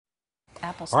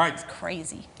apples. All right. It's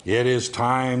crazy. It is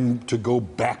time to go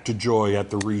back to Joy at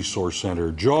the Resource Center.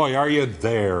 Joy, are you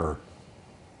there?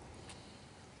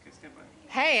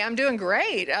 Hey, I'm doing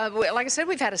great. Like I said,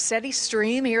 we've had a steady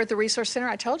stream here at the Resource Center.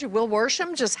 I told you, Will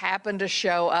Worsham just happened to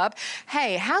show up.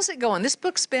 Hey, how's it going? This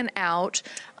book's been out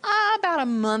about a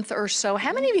month or so.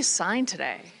 How many of you signed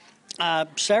today?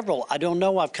 Several. I don't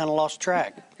know. I've kind of lost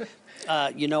track.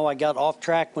 You know, I got off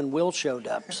track when Will showed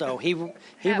up. So he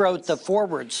wrote the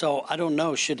foreword. So I don't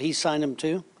know. Should he sign them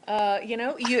too? You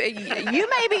know, you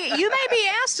may be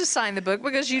asked to sign the book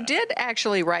because you did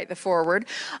actually write the foreword.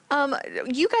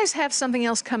 You guys have something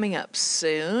else coming up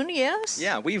soon, yes?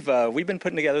 Yeah, we've been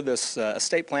putting together this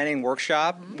estate planning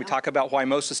workshop. We talk about why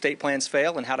most estate plans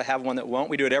fail and how to have one that won't.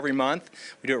 We do it every month.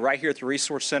 We do it right here at the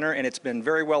Resource Center, and it's been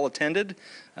very well attended.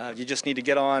 You just need to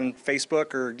get on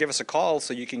Facebook or give us a call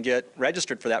so you can get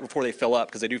registered for that before they fill up,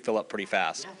 because they do fill up pretty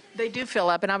fast. They do fill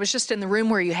up, and I was just in the room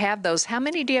where you have those. How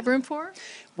many do you have room for?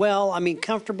 Well, I mean,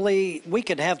 comfortably, we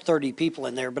could have 30 people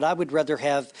in there, but I would rather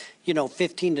have,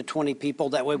 15 to 20 people.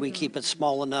 That way we keep it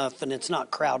small enough and it's not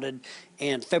crowded.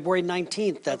 And February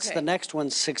 19th, that's the next one,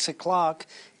 6 o'clock.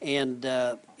 And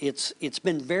it's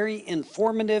been very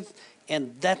informative,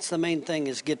 and that's the main thing,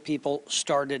 is get people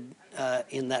started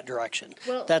in that direction.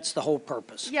 Well, that's the whole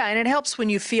purpose. Yeah, and it helps when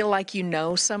you feel like you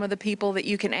know some of the people that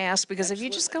you can ask, because if you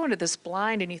just go into this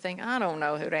blind and you think, I don't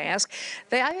know who to ask,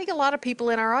 I think a lot of people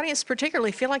in our audience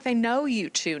particularly feel like they know you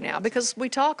two now, because we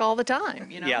talk all the time.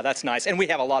 Yeah, that's nice. And we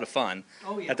have a lot of fun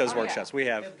at those workshops. We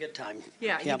have a good time.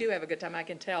 Yeah, you do have a good time, I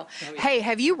can tell. Hey,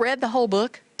 have you read the whole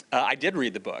book? I did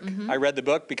read the book. I read the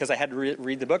book because I had to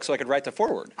read the book so I could write the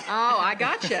foreword. Oh, I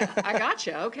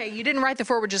gotcha. Okay, you didn't write the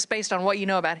foreword just based on what you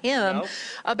know about him,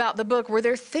 about the book. Were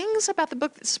there things about the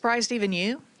book that surprised even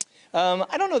you?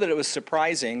 I don't know that it was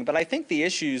surprising, but I think the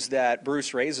issues that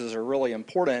Bruce raises are really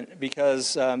important,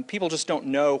 because people just don't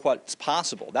know what's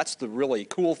possible. That's the really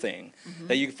cool thing,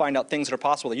 that you can find out things that are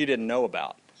possible that you didn't know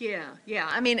about. Yeah.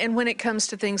 I mean, and when it comes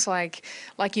to things like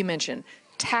you mentioned,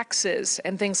 taxes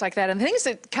and things like that, and things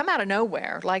that come out of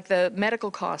nowhere, like the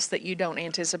medical costs that you don't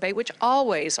anticipate, which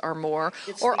always are more,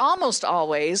 or almost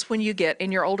always, when you get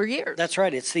in your older years. That's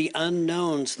right. It's the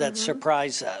unknowns that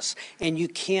surprise us. And you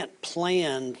can't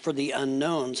plan for the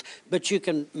unknowns, but you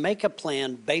can make a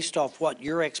plan based off what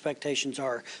your expectations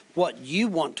are, what you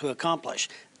want to accomplish.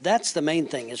 That's the main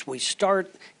thing, is we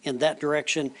start in that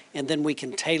direction, and then we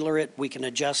can tailor it, we can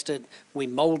adjust it, we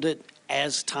mold it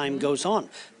as time goes on.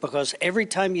 Because every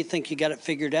time you think you got it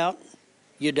figured out,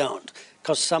 you don't.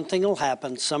 Because something will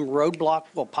happen, some roadblock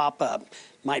will pop up.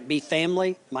 Might be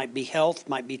family, might be health,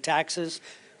 might be taxes,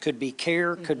 could be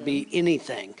care, could be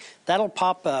anything. That'll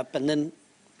pop up, and then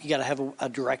you got to have a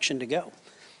direction to go.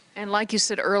 And like you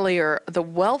said earlier, the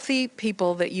wealthy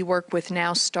people that you work with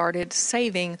now started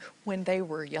saving when they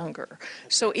were younger.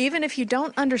 So even if you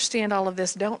don't understand all of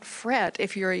this, don't fret.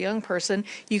 If you're a young person,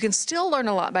 you can still learn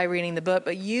a lot by reading the book,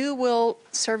 but you will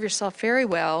serve yourself very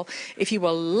well if you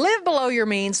will live below your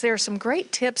means. There are some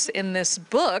great tips in this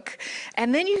book,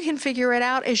 and then you can figure it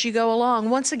out as you go along.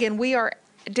 Once again, we are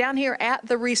down here at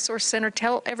the Resource Center.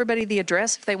 Tell everybody the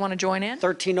address if they want to join in.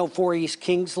 1304 East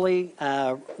Kingsley,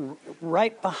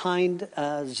 right behind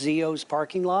Zio's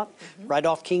parking lot, right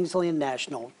off Kingsley and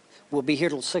National. We'll be here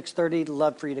till 6:30.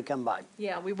 Love for you to come by.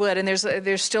 Yeah, we would. And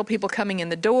there's still people coming in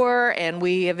the door, and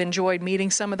we have enjoyed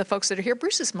meeting some of the folks that are here.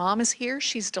 Bruce's mom is here.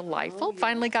 She's delightful.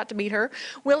 Finally got to meet her.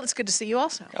 Will, it's good to see you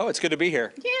also. Oh, it's good to be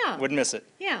here. Yeah. Wouldn't miss it.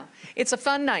 Yeah. It's a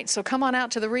fun night, so come on out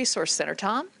to the Resource Center.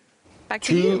 Tom, back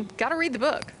to you. Got to read the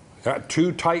book. Got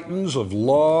two titans of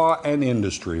law and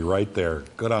industry right there.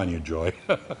 Good on you, Joy.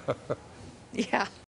 Yeah.